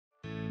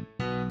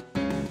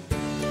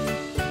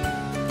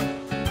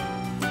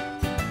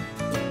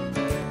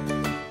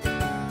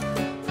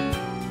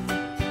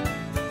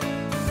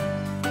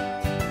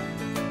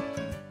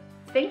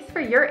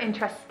your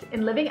interest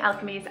in Living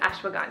Alchemy's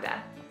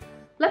Ashwagandha.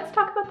 Let's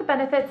talk about the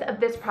benefits of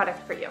this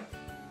product for you.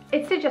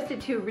 It's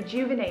suggested to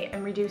rejuvenate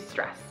and reduce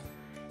stress,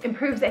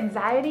 improves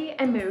anxiety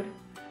and mood,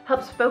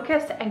 helps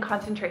focus and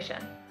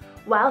concentration,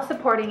 while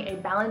supporting a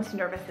balanced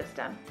nervous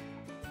system.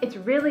 It's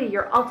really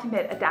your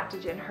ultimate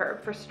adaptogen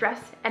herb for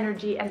stress,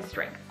 energy, and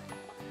strength.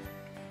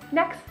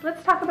 Next,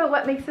 let's talk about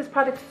what makes this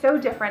product so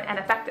different and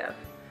effective.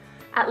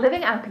 At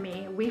Living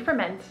Alchemy, we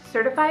ferment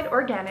certified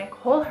organic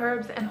whole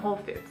herbs and whole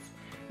foods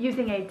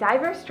using a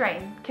diverse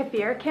strain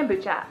Kefir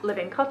Kombucha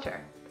living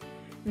culture.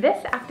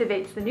 This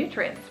activates the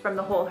nutrients from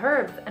the whole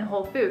herbs and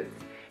whole foods,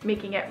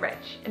 making it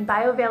rich in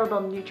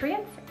bioavailable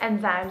nutrients,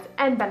 enzymes,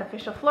 and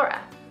beneficial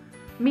flora,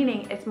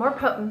 meaning it's more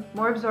potent,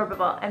 more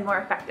absorbable, and more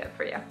effective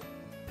for you.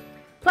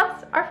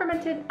 Plus, our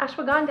fermented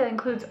ashwagandha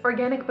includes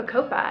organic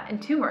bacopa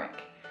and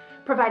turmeric,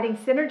 providing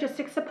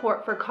synergistic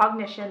support for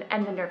cognition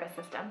and the nervous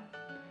system.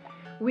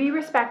 We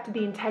respect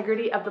the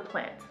integrity of the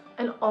plant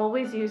and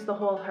always use the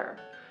whole herb,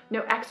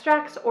 no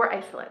extracts or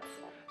isolates,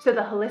 so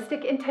the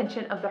holistic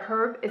intention of the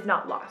herb is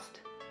not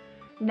lost.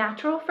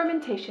 Natural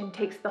fermentation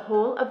takes the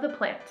whole of the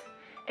plant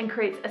and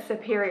creates a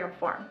superior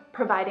form,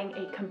 providing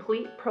a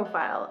complete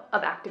profile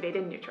of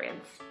activated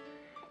nutrients.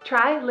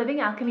 Try Living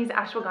Alchemy's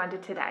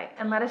Ashwagandha today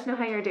and let us know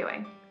how you're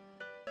doing.